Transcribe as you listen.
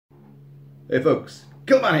Hey folks,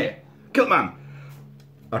 Kilt-Man here, Kilt-Man,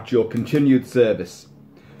 at your continued service.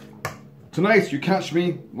 Tonight you catch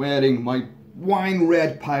me wearing my wine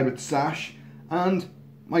red pirate sash and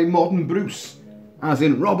my modern Bruce, as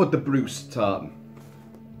in Robert the Bruce tartan.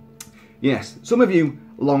 Yes, some of you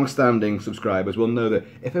long-standing subscribers will know that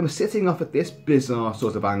if I'm sitting off at this bizarre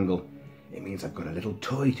sort of angle, it means I've got a little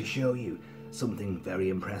toy to show you, something very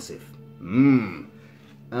impressive.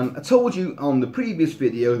 And I told you on the previous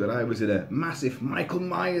video that I was in a massive Michael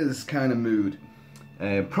Myers kind of mood,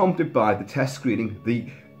 prompted by the test screening, the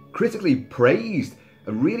critically praised,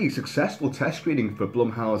 a really successful test screening for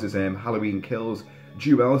Blumhouse's Halloween Kills,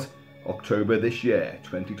 due out October this year,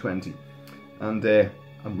 2020. And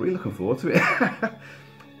I'm really looking forward to it.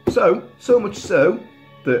 So much so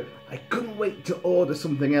that I couldn't wait to order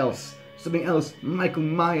something else Michael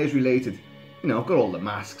Myers related. You know, I've got all the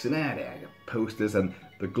masks and there, posters and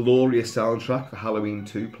the glorious soundtrack for Halloween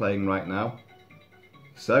 2 playing right now.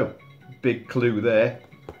 So, big clue there.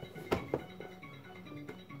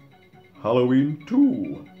 Halloween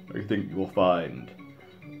 2, I think you'll find.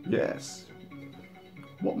 Yes.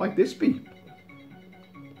 What might this be?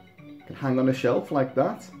 Can hang on a shelf like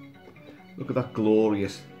that. Look at that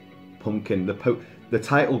glorious pumpkin. The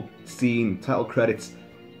title scene, title credits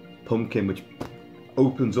pumpkin, which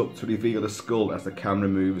opens up to reveal a skull as the camera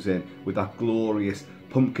moves in with that glorious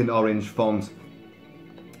pumpkin orange font.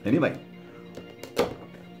 Anyway,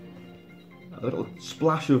 a little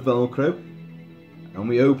splash of Velcro, and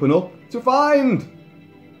we open up to find,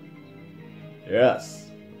 yes,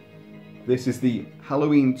 this is the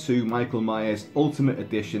Halloween 2 Michael Myers Ultimate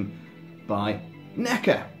Edition by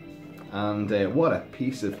Neca, and what a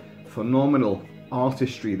piece of phenomenal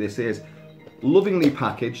artistry this is. Lovingly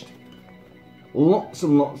packaged, lots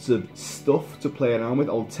and lots of stuff to play around with,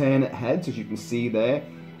 alternate heads as you can see there,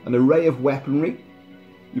 an array of weaponry.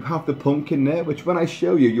 You have the pumpkin there, which when I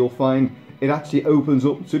show you, you'll find it actually opens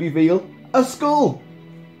up to reveal a skull.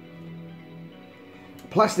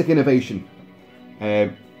 Plastic innovation,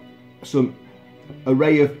 some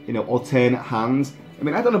array of alternate hands. I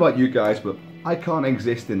mean, I don't know about you guys, but I can't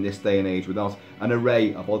exist in this day and age without an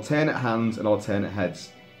array of alternate hands and alternate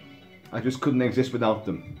heads. I just couldn't exist without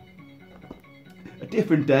them. A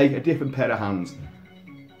different day, a different pair of hands.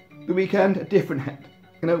 The weekend, a different head.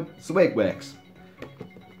 You know, it's the way it works.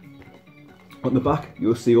 On the back,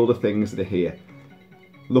 you'll see all the things that are here.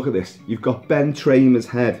 Look at this. You've got Ben Tramer's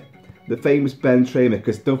head. The famous Ben Tramer,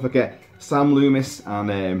 because don't forget, Sam Loomis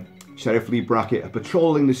and Sheriff Lee Brackett are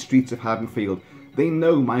patrolling the streets of Haddonfield. They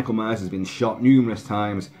know Michael Myers has been shot numerous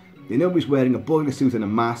times. They know he's wearing a boiler suit and a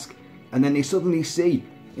mask. And then they suddenly see,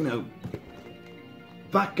 you know,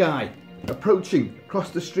 that guy approaching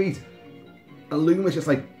across the street, and Loomis just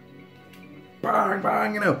like bang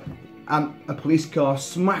bang, you know, and a police car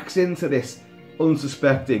smacks into this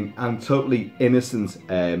unsuspecting and totally innocent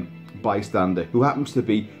bystander, who happens to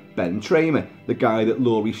be Ben Tramer, the guy that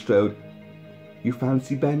Laurie Strode. You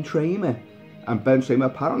fancy Ben Tramer? And Ben Tramer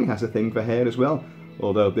apparently has a thing for hair as well,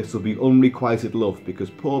 although this will be unrequited love,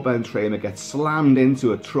 because poor Ben Tramer gets slammed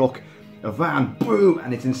into a truck, a van, boom,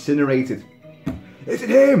 and it's incinerated. Is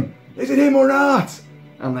it him? Is it him or not?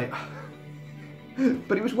 I'm like,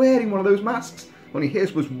 but he was wearing one of those masks, only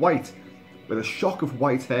his was white, with a shock of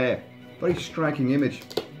white hair. Very striking image.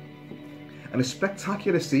 And a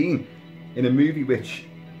spectacular scene in a movie which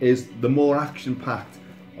is the more action-packed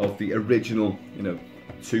of the original, you know,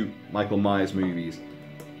 2 Michael Myers movies.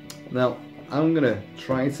 Now, I'm going to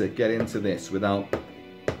try to get into this without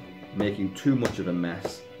making too much of a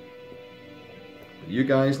mess. But you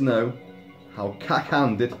guys know how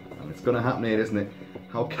cack-handed, and it's going to happen here, isn't it?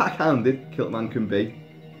 How cack-handed Kilt-Man can be.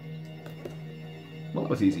 Well, that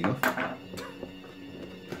was easy enough.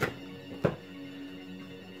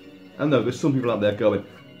 I know there's some people out there going,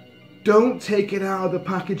 don't take it out of the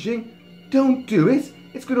packaging. Don't do it.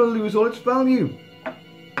 It's going to lose all its value.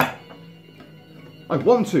 I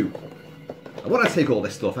want to. I want to take all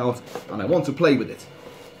this stuff out, and I want to play with it.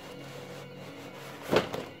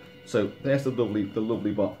 So there's the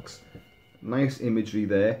lovely box. Nice imagery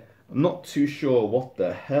there. I'm not too sure what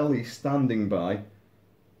the hell he's standing by,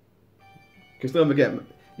 because don't forget,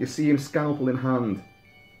 you see him scalpel in hand.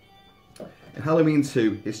 In Halloween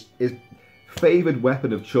 2, his favoured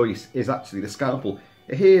weapon of choice is actually the scalpel.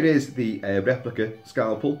 Here is the replica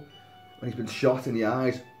scalpel, and he's been shot in the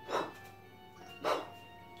eyes.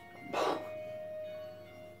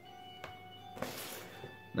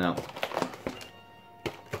 Now,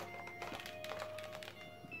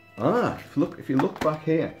 if you look back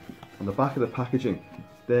here, on the back of the packaging,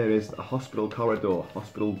 there is a hospital corridor,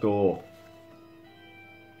 hospital door.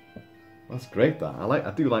 That's great, that.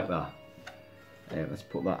 I do like that. Let's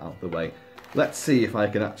put that out the way. Let's see if I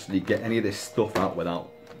can actually get any of this stuff out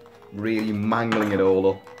without really mangling it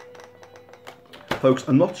all up. Folks,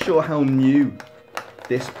 I'm not sure how new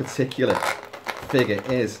this particular figure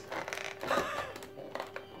is.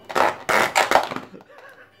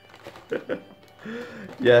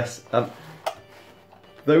 Yes,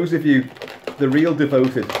 those of you, the real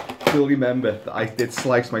devoted, will remember that I did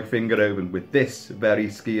slice my finger open with this very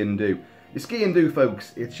ski and do. Your ski and do,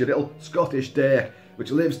 folks, it's your little Scottish dare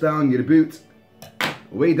which lives down your boot,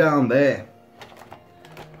 way down there.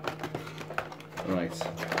 Right.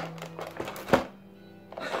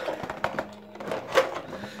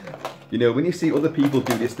 You know, when you see other people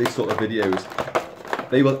do this sort of videos,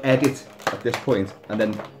 they will edit at this point, and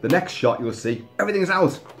then the next shot you'll see everything's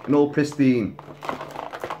out and all pristine.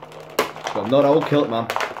 But not old Kilt-Man.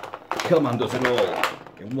 Kilt-Man does it all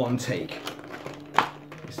in one take.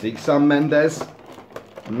 You see, Sam Mendes,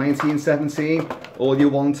 1917, all your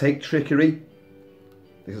one-take trickery.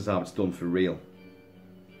 This is how it's done for real.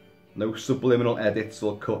 No subliminal edits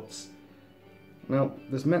or cuts. Now,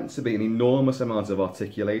 there's meant to be an enormous amount of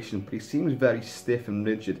articulation, but he seems very stiff and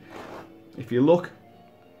rigid. If you look,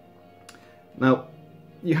 now,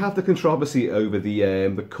 you have the controversy over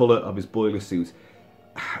the colour of his boiler suit.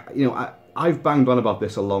 You know, I've banged on about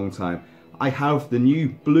this a long time. I have the new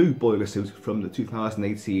blue boiler suit from the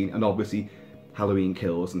 2018, and obviously Halloween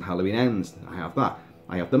Kills and Halloween Ends. I have that.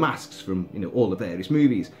 I have the masks from, you know, all the various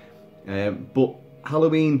movies. But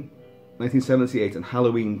Halloween 1978 and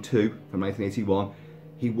Halloween 2 from 1981,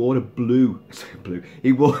 he wore a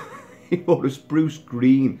he wore a spruce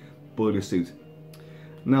green boiler suit.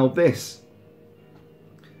 Now this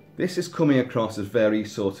is coming across as very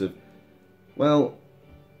sort of, well,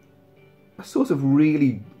 a sort of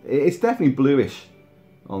really, it's definitely bluish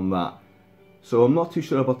on that. So I'm not too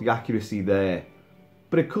sure about the accuracy there.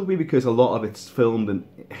 But it could be because a lot of it's filmed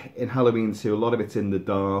in Halloween 2, a lot of it's in the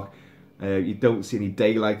dark. You don't see any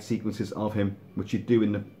daylight sequences of him, which you do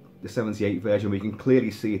in the 78 version, where you can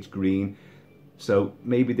clearly see it's green. So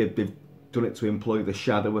maybe they've done it to employ the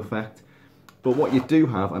shadow effect. But what you do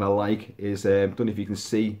have, and I like, is, I don't know if you can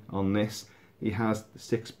see on this, he has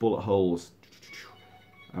 6 bullet holes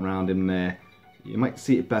around him there. You might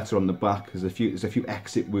see it better on the back, there's a few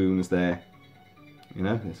exit wounds there. You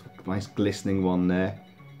know, there's a nice glistening one there,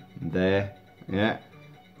 and there, yeah.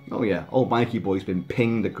 Oh yeah, old Mikey boy's been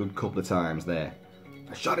pinged a good couple of times there.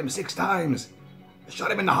 I shot him 6 times. I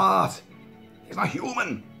shot him in the heart. He's not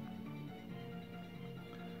human.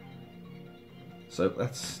 So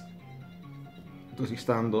let's, does he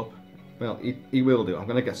stand up? Well, he will do. I'm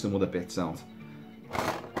going to get some other bits out.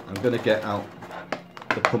 I'm going to get out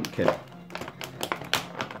the pumpkin.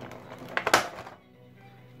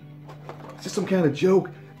 Is this some kind of joke?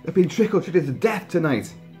 I've been trick-or-treated to death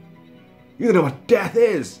tonight. You don't know what death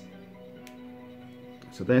is.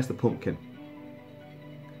 So there's the pumpkin.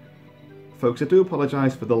 Folks, I do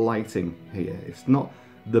apologise for the lighting here. It's not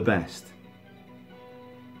the best.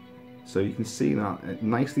 So you can see that,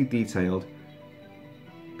 nicely detailed.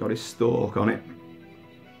 Got his stalk on it.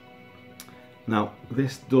 Now,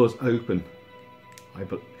 this does open. I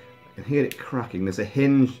can hear it cracking. There's a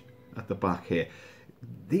hinge at the back here.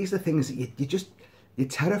 These are things that you're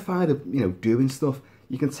terrified of, you know, doing stuff.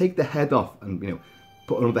 You can take the head off and, you know,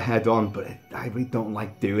 put another head on, but I really don't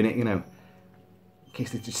like doing it, you know, in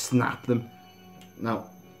case they just snap them. Now,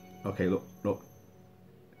 okay, look,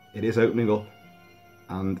 it is opening up,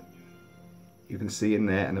 and you can see in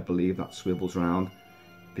there, and I believe that swivels round,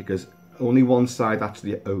 because only one side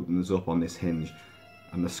actually opens up on this hinge,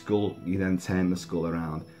 and the skull, you then turn the skull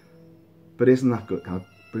around. But isn't that good? I'll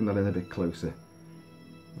bring that in a bit closer.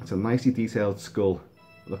 That's a nicely detailed skull.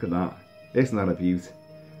 Look at that. Isn't that a beaut?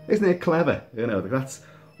 Isn't it clever? You know, that's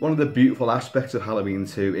one of the beautiful aspects of Halloween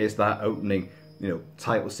 2, is that opening, you know,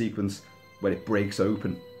 title sequence where it breaks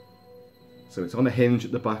open. So it's on a hinge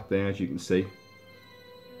at the back there, as you can see.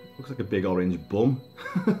 Looks like a big orange bum.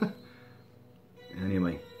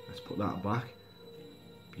 Anyway, let's put that back.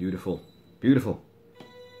 Beautiful, beautiful.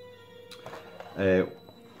 There's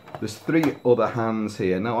 3 other hands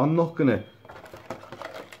here. Now I'm not gonna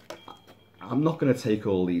take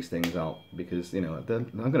all these things out, because, you know,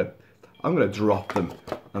 I'm gonna drop them,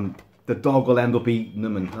 and the dog will end up eating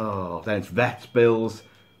them, and oh, then it's vet's bills,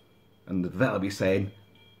 and the vet will be saying,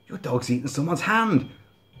 your dog's eating someone's hand,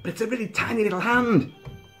 but it's a really tiny little hand.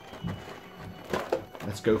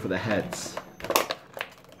 Let's go for the heads.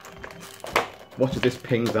 Watch as this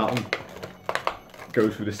pings out and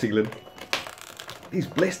goes through the ceiling. These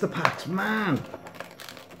blister packs, man.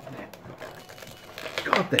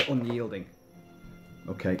 God, they're unyielding.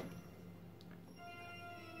 Okay.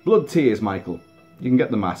 Blood tears, Michael. You can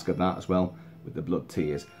get the mask of that as well, with the blood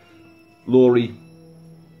tears. Laurie,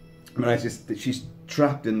 she's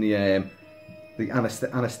trapped in the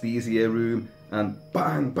anesthesia room, and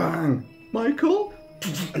bang, bang, Michael!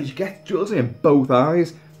 And she gets drills in both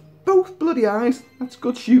eyes. Both bloody eyes. That's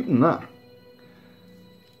good shooting, that.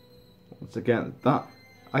 Once again, that,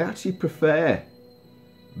 I actually prefer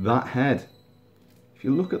that head. If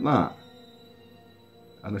you look at that,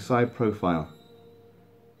 and the side profile,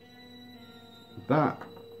 that,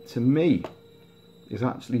 to me, is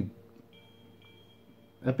actually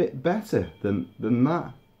a bit better than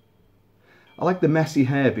that. I like the messy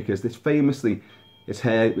hair because this famously, his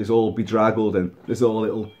hair is all bedraggled and there's all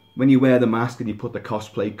little, when you wear the mask and you put the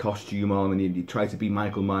cosplay costume on and you try to be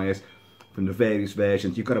Michael Myers from the various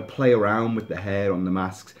versions, you've got to play around with the hair on the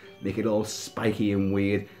masks, make it all spiky and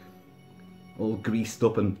weird, all greased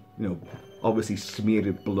up and, you know, obviously smeared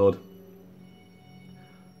with blood.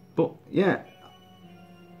 But yeah,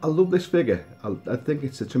 I love this figure. I think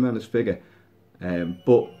it's a tremendous figure.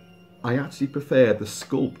 But I actually prefer the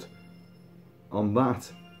sculpt on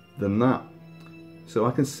that than that. So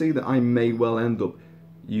I can see that I may well end up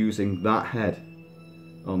using that head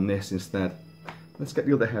on this instead. Let's get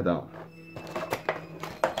the other head out.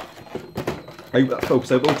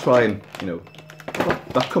 Folks, I will try and, you know,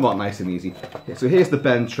 that come out nice and easy. So here's the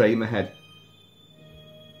Ben Tramer head.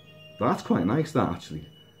 That's quite nice, that, actually.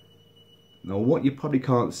 Now what you probably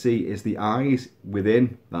can't see is the eyes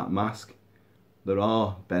within that mask. There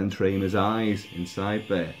are Ben Tramer's eyes inside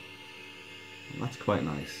there. That's quite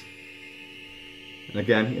nice. And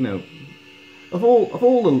again, you know, of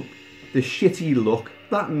all the shitty look,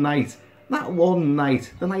 that night, that one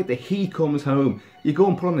night, the night that he comes home, you go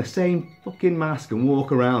and put on the same fucking mask and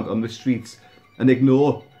walk around on the streets and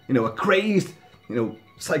ignore, you know, a crazed, you know,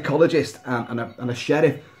 psychologist and a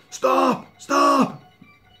sheriff. Stop! Stop!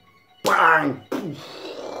 Bang!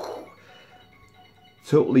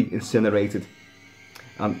 Totally incinerated.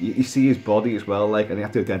 And you see his body as well, like, and you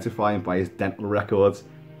have to identify him by his dental records.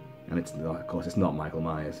 And it's, of course, it's not Michael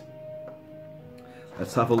Myers.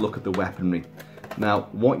 Let's have a look at the weaponry. Now,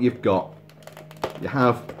 what you've got, you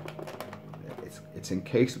have, it's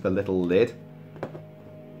encased with a little lid.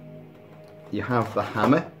 You have the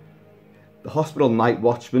hammer. The hospital night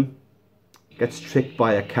watchman gets tricked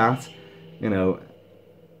by a cat. You know,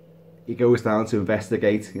 he goes down to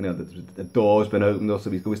investigate. You know, the door's been opened up,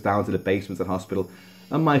 so he goes down to the basement of the hospital.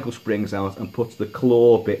 And Michael springs out and puts the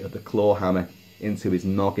claw bit of the claw hammer into his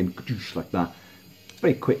noggin, like that.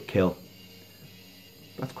 Very quick kill.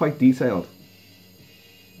 That's quite detailed.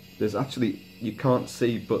 There's actually, you can't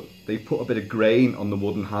see, but they put a bit of grain on the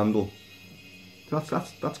wooden handle. So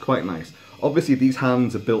that's quite nice. Obviously these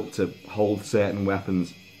hands are built to hold certain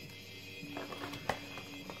weapons.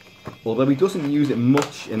 Although he doesn't use it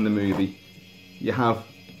much in the movie, you have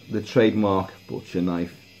the trademark butcher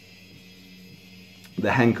knife.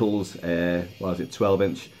 The Henkel's, what is it, 12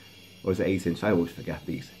 inch, or is it 8 inch? I always forget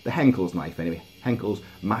these. The Henkel's knife anyway. Henkel's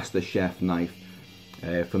Master Chef knife.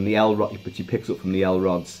 From the L-Rod, but he picks up from the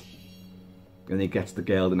L-Rods. And he gets the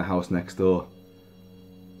girl in the house next door.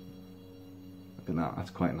 Look at that, that's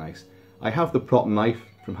quite nice. I have the prop knife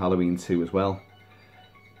from Halloween 2 as well.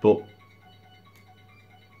 But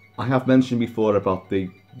I have mentioned before about the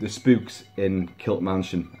spooks in Kilt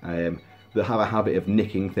Mansion that have a habit of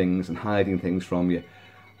nicking things and hiding things from you.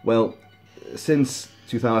 Well, since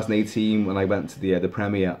 2018, when I went to the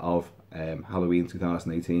premiere of Halloween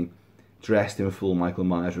 2018, dressed in full Michael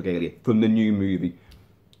Myers regalia from the new movie,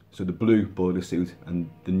 so the blue boiler suit and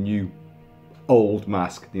the new old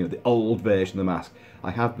mask, you know, the old version of the mask.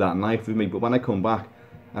 I have that knife with me, but when I come back,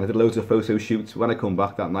 and I did loads of photo shoots, when I come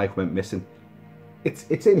back that knife went missing.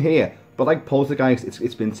 It's in here, but like Poltergeist,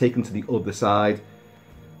 it's been taken to the other side,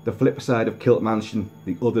 the flip side of Kilt Mansion,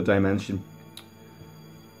 the other dimension.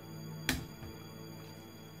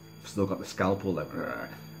 Still got the scalpel though,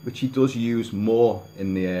 which he does use more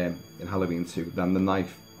in the in Halloween 2 than the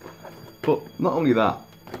knife. But not only that,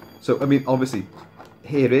 so I mean obviously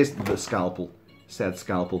here is the scalpel, said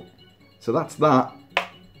scalpel. So that's that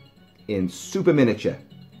in super miniature.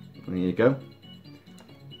 There you go.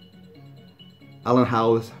 Alan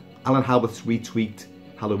Howarth's retweaked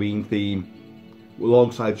Halloween theme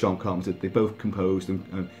alongside John Carpenter. They both composed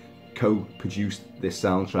and co-produced this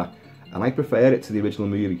soundtrack, and I prefer it to the original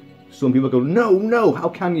movie. Some people go, no, how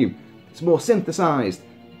can you? It's more synthesized.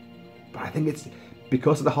 But I think it's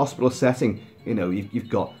because of the hospital setting. You know, you've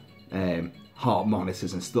got heart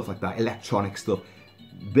monitors and stuff like that, electronic stuff.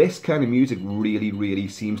 This kind of music really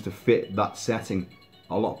seems to fit that setting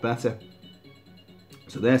a lot better.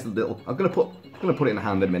 So there's the little. I'm gonna put it in a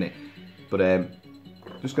hand in a minute. But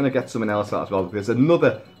just going to get something else out as well. There's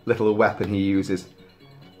another little weapon he uses.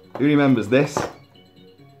 Who remembers this?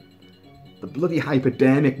 The bloody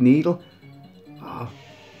hypodermic needle. Oh,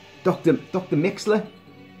 Dr. Mixler.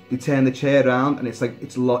 They turn the chair around and it's like,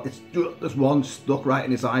 there's one stuck right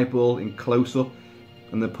in his eyeball in close up.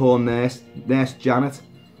 And the poor nurse Janet,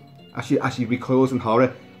 as she recoils in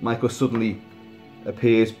horror, Michael suddenly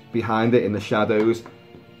appears behind it in the shadows.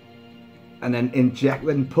 And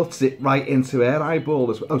then puts it right into her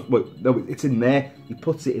eyeball. Oh, wait, no, it's in there. He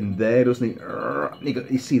puts it in there, doesn't he?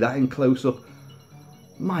 You see that in close up.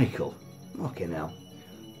 Michael, fucking hell.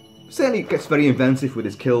 Certainly gets very inventive with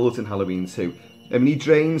his kills in Halloween 2. I mean, he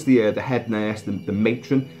drains the head nurse, the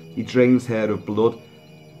matron. He drains her of blood.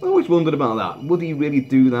 I always wondered about that. Would he really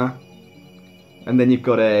do that? And then you've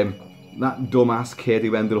got that dumbass kid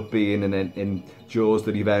who ended up being in Jaws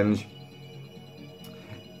the Revenge.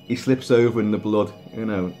 He slips over in the blood, you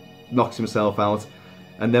know, knocks himself out.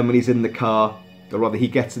 And then when he's in the car, or rather he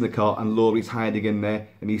gets in the car and Laurie's hiding in there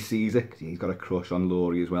and he sees it. He's got a crush on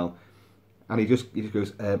Laurie as well. And he just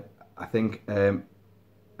goes, I think, and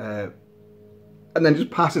then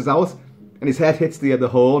just passes out, and his head hits the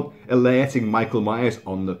horn, alerting Michael Myers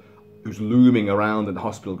who's looming around in the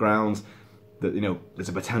hospital grounds that, you know, there's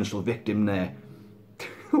a potential victim there.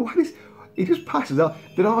 He just passes out.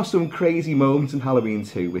 There are some crazy moments in Halloween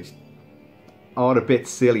 2 which are a bit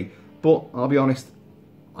silly, but I'll be honest,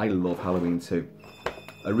 I love Halloween 2.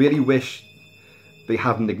 I really wish they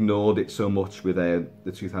hadn't ignored it so much with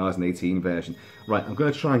the 2018 version. Right, I'm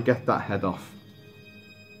going to try and get that head off.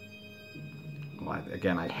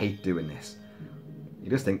 Again, I hate doing this. You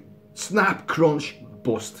just think, snap, crunch,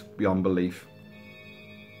 bust beyond belief.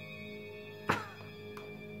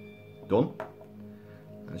 Done.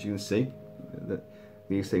 As you can see,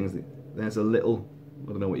 these things, there's a little, I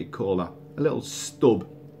don't know what you call that, a little stub.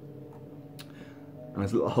 And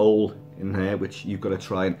there's a little hole in there which you've got to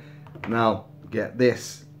try and, now, get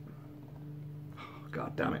this. Oh,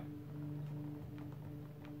 God damn it.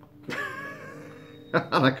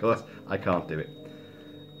 And of course, I can't do it.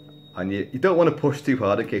 And you don't want to push too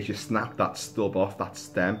hard in case you snap that stub off, that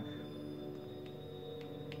stem.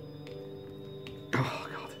 Oh,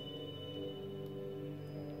 God.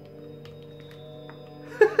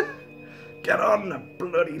 Get on the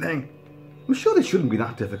bloody thing. I'm sure this shouldn't be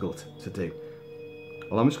that difficult to do.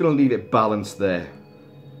 Well, I'm just going to leave it balanced there.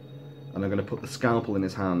 And I'm going to put the scalpel in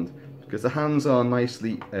his hand, because the hands are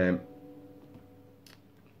nicely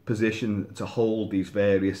positioned to hold these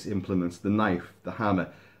various implements, the knife, the hammer,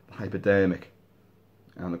 the hypodermic,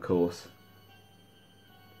 and of course,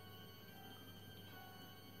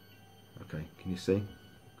 okay, can you see?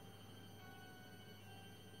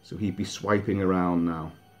 So he'd be swiping around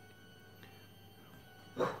now.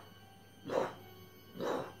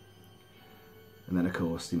 And then of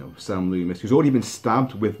course, you know, Sam Loomis, who's already been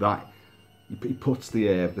stabbed with that, he puts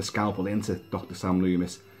the scalpel into Dr. Sam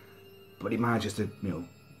Loomis, but he manages to, you know,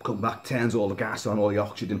 come back, turns all the gas on, all the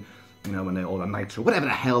oxygen, you know, and all the nitro, whatever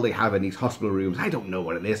the hell they have in these hospital rooms. I don't know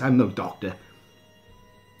what it is. I'm no doctor.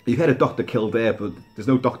 You've heard of Dr. Kildare, but there's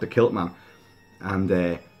no Dr. Kilt-Man.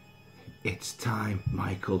 And it's time,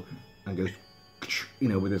 Michael, and goes, you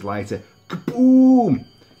know, with his lighter, kaboom!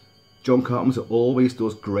 John Carpenter always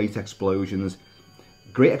does great explosions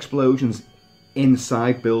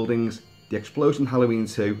inside buildings. The explosion in Halloween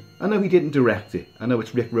 2, I know he didn't direct it. I know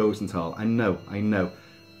it's Rick Rosenthal. I know.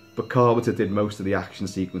 But Carpenter did most of the action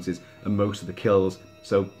sequences and most of the kills,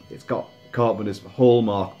 so it's got Carpenter's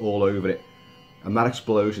hallmark all over it. And that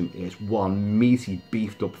explosion is one meaty,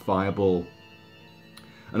 beefed up fireball.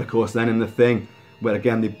 And of course then in the thing, where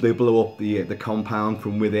again they blow up the compound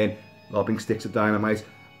from within, lobbing sticks of dynamite,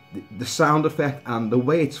 the sound effect and the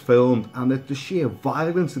way it's filmed and the sheer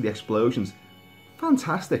violence of the explosions,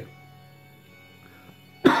 fantastic.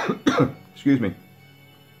 Excuse me.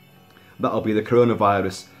 That'll be the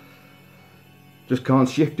coronavirus. Just can't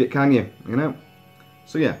shift it, can you? You know?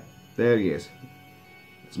 So yeah, there he is.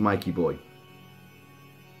 It's Mikey boy.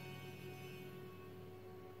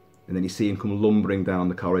 And then you see him come lumbering down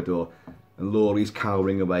the corridor, and Laurie's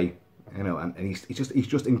cowering away, you know, and he's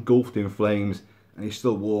just engulfed in flames, and he's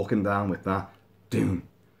still walking down with that doom,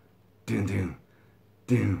 doom, doom,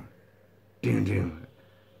 doom, doom, doom,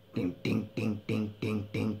 ding, ding, ding, ding, ding,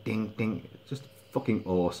 ding, ding, ding. It's just fucking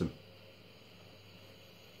awesome.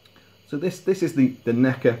 So this is the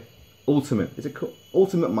Neca Ultimate. Is it called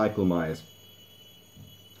Ultimate Michael Myers?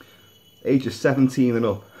 Ages 17 and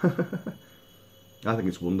up. I think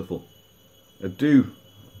it's wonderful. I do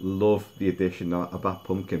love the addition of that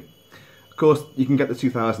pumpkin. Of course, you can get the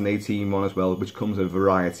 2018 one as well, which comes with a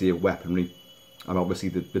variety of weaponry. and obviously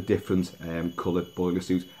the different coloured boiler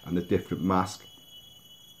suit and the different mask.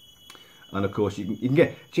 And of course you can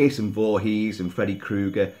get Jason Voorhees and Freddy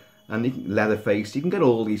Krueger and Leatherface. You can get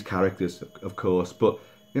all these characters, of course, but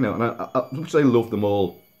you know, and as much as I love them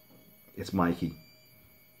all, it's Mikey.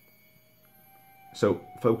 So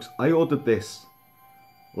folks, I ordered this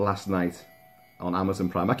last night on Amazon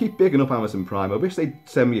Prime. I keep bigging up Amazon Prime. I wish they'd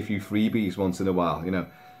send me a few freebies once in a while, you know.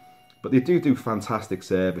 But they do fantastic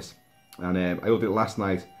service. And I ordered it last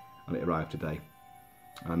night and it arrived today.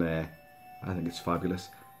 And I think it's fabulous.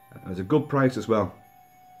 And it's a good price as well.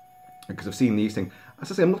 Because I've seen these things.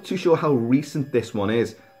 As I say, I'm not too sure how recent this one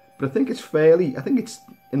is. But I think it's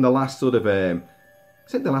in the last sort of,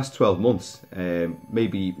 it's in the last 12 months.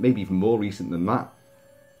 Maybe even more recent than that.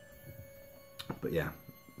 But yeah,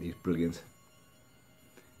 he's brilliant.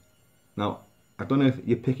 Now, I don't know if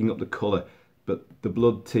you're picking up the colour, but the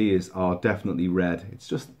blood tears are definitely red. It's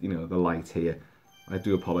just, you know, the light here. I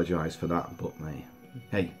do apologise for that, but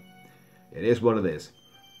hey, it is what it is.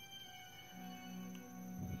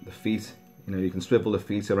 The feet, you know, you can swivel the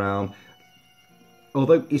feet around.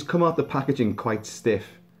 Although he's come out the packaging quite stiff,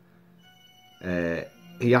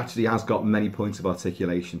 he actually has got many points of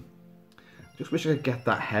articulation. Just wish I could get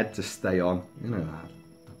that head to stay on, you know.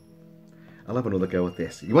 I'll have another go at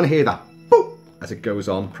this. You want to hear that? Boop! As it goes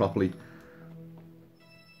on properly.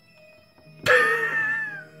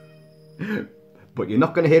 But you're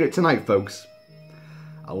not going to hear it tonight, folks.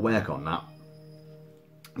 I'll work on that.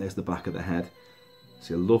 There's the back of the head.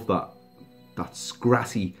 So I love that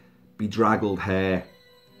scratty, bedraggled hair.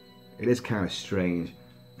 It is kind of strange,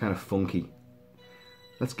 kind of funky.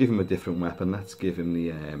 Let's give him a different weapon. Let's give him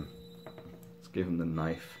the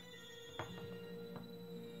knife.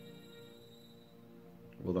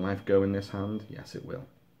 Will the knife go in this hand? Yes, it will.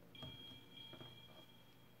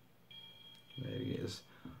 There he is,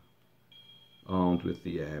 armed with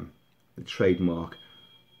the trademark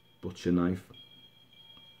butcher knife.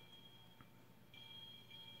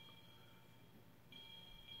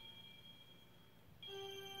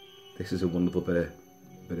 This is a wonderful bit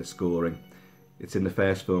of scoring. It's in the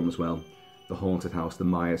first film as well, the haunted house, the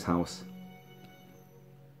Myers house.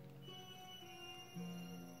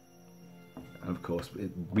 And of course,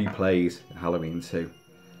 it replays Halloween 2.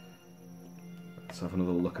 Let's have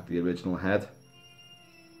another look at the original head.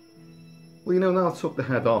 Well, you know, now I took the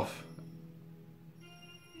head off,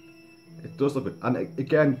 it does look, and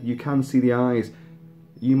again, you can see the eyes.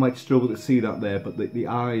 You might struggle to see that there, but the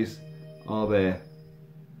eyes are there.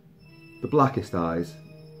 The blackest eyes,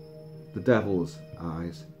 the devil's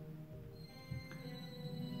eyes.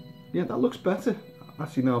 Yeah, that looks better.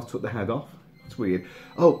 Actually, now I've took the head off. It's weird.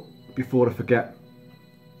 Oh, before I forget,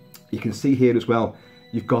 you can see here as well,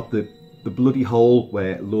 you've got the bloody hole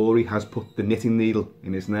where Laurie has put the knitting needle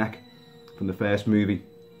in his neck from the first movie.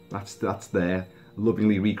 That's there,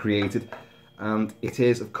 lovingly recreated. And it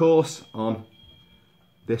is, of course, on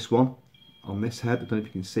this one, on this head. I don't know if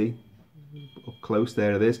you can see, up close,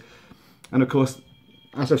 there it is. And of course,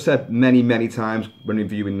 as I've said many times when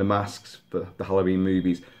reviewing the masks for the Halloween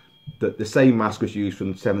movies, that the same mask was used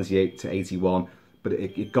from 78 to 81, but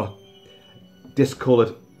it got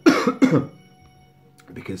discoloured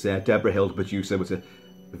because Deborah Hill, the producer, was a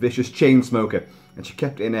vicious chain smoker, and she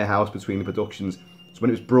kept it in her house between the productions. So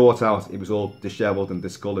when it was brought out, it was all dishevelled and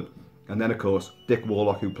discoloured. And then, of course, Dick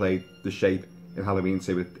Warlock, who played the Shape in Halloween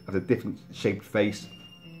 2, had a different shaped face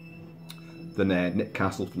than Nick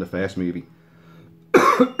Castle from the first movie.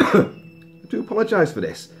 I do apologise for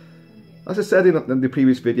this. As I said in the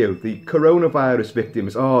previous video, the coronavirus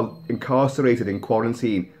victims are incarcerated in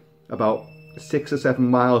quarantine about 6 or 7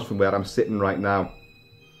 miles from where I'm sitting right now.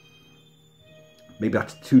 Maybe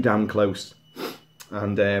that's too damn close.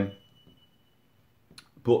 And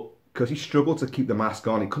but because he struggled to keep the mask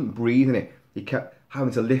on, he couldn't breathe in it. He kept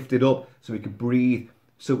having to lift it up so he could breathe.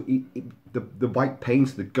 So the white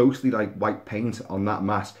paint, the ghostly like white paint on that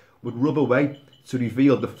mask would rub away to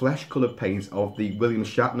reveal the flesh-coloured paint of the William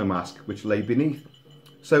Shatner mask, which lay beneath.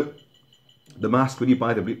 So the mask, when you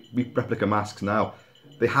buy the replica masks now,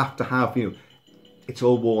 they have to have, you know, it's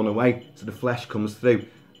all worn away, so the flesh comes through.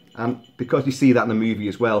 And because you see that in the movie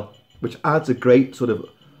as well, which adds a great sort of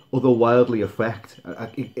otherworldly effect,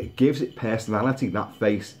 it gives it personality, that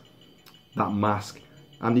face, that mask.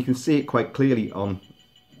 And you can see it quite clearly on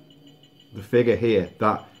the figure here,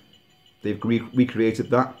 that they've recreated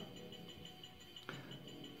that.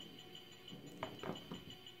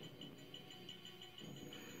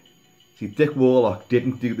 See, Dick Warlock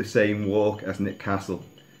didn't do the same walk as Nick Castle.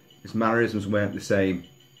 His mannerisms weren't the same.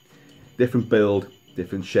 Different build,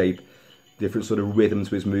 different shape, different sort of rhythm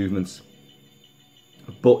to his movements.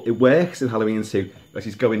 But it works in Halloween 2 as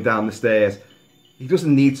he's going down the stairs. He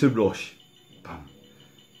doesn't need to rush. Boom,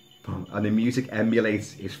 boom, and the music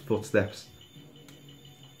emulates his footsteps.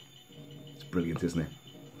 It's brilliant, isn't it?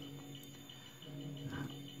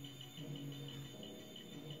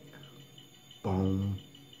 Boom,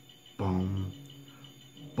 boom,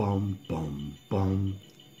 boom, boom, boom.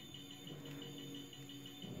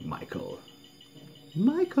 Michael.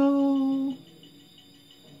 Michael.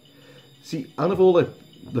 See, out of all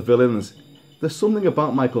the villains, there's something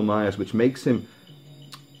about Michael Myers which makes him,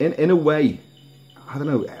 in a way, I don't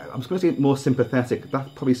know, I was going to say more sympathetic.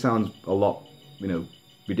 That probably sounds a lot, you know,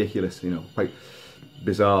 ridiculous, you know, quite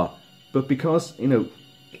bizarre. But because, you know,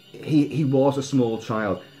 he was a small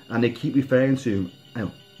child, and they keep referring to him, you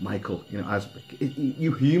know, Michael, you know, as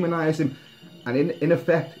you humanise him, and in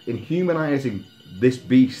effect, in humanising this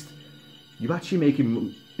beast, you actually make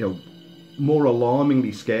him, you know, more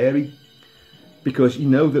alarmingly scary, because you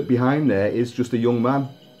know that behind there is just a young man.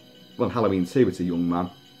 Well, in Halloween 2, it's a young man.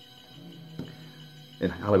 In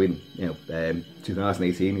Halloween, you know,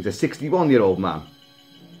 2018, he's a 61-year-old man.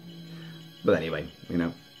 But anyway, you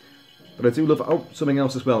know. But I do love something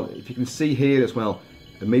else as well. If you can see here as well,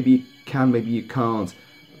 and maybe you can, maybe you can't,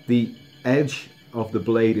 the edge of the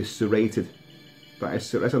blade is serrated.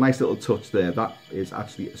 That's a nice little touch there. That is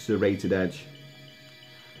actually a serrated edge.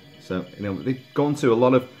 So, you know, they've gone to a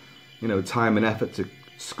lot of, you know, time and effort to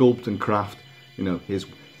sculpt and craft, you know,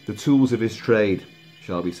 the tools of his trade,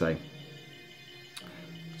 shall we say.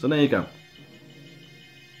 So there you go.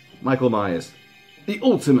 Michael Myers, the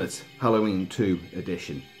Ultimate Halloween 2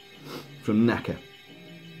 edition from Neca.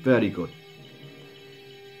 Very good.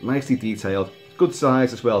 Nicely detailed. Good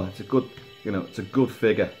size as well. It's a good, you know, it's a good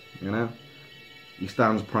figure, you know. He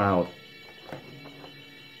stands proud.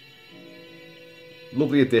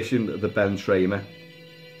 Lovely addition of the Ben Tramer.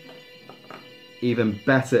 Even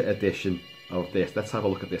better edition of this. Let's have a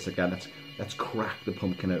look at this again. Let's crack the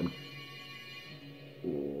pumpkin open.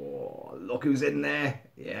 Oh, look who's in there.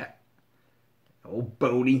 Yeah. Old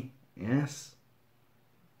Boney. Yes.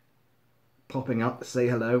 Popping out to say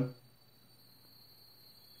hello.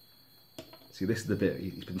 See, this is the bit.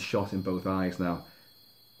 He's been shot in both eyes now.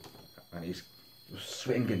 And he's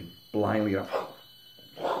swinging blindly up.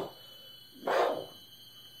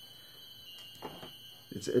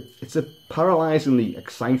 It's a paralysingly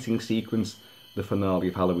exciting sequence, the finale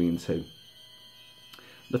of Halloween 2.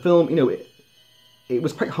 The film, you know, it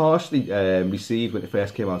was quite harshly received when it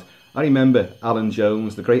first came out. I remember Alan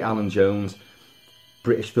Jones, the great Alan Jones,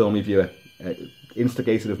 British film reviewer,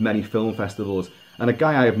 instigator of many film festivals, and a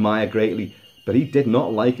guy I admire greatly, but he did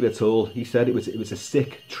not like it at all. He said it was a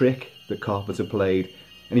sick trick that Carpenter played,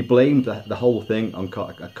 and he blamed the whole thing on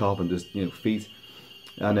Carpenter's, you know, feet.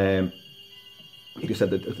 And he just said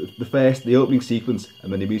that the opening sequence,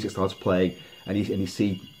 and when the music starts playing, and you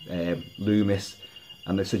see Loomis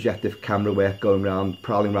and the suggestive camera work going around,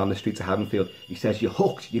 prowling around the streets of Haddonfield, he says you're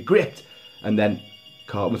hooked, you're gripped, and then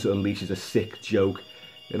Carpenter unleashes a sick joke,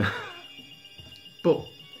 you know. But,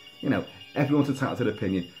 you know, everyone's entitled to their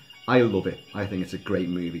opinion. I love it. I think it's a great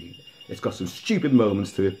movie. It's got some stupid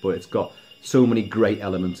moments to it, but it's got so many great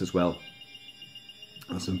elements as well,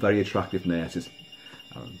 and some very attractive nurses.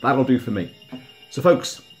 That'll do for me. So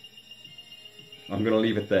folks, I'm going to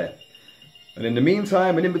leave it there. And in the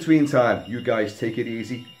meantime and in between time, you guys take it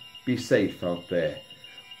easy. Be safe out there.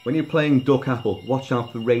 When you're playing duck apple, watch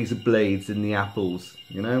out for razor blades in the apples,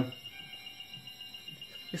 you know?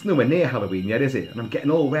 It's nowhere near Halloween yet, is it? And I'm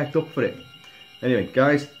getting all worked up for it. Anyway,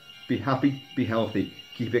 guys, be happy, be healthy.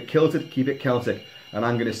 Keep it kilted, keep it Celtic. And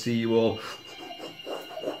I'm going to see you all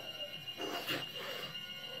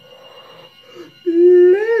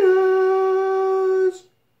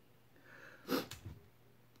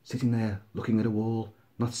sitting there, looking at a wall,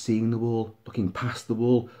 not seeing the wall, looking past the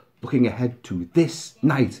wall, looking ahead to this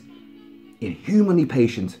night, inhumanly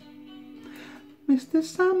patient. Mr.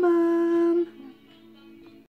 Summer.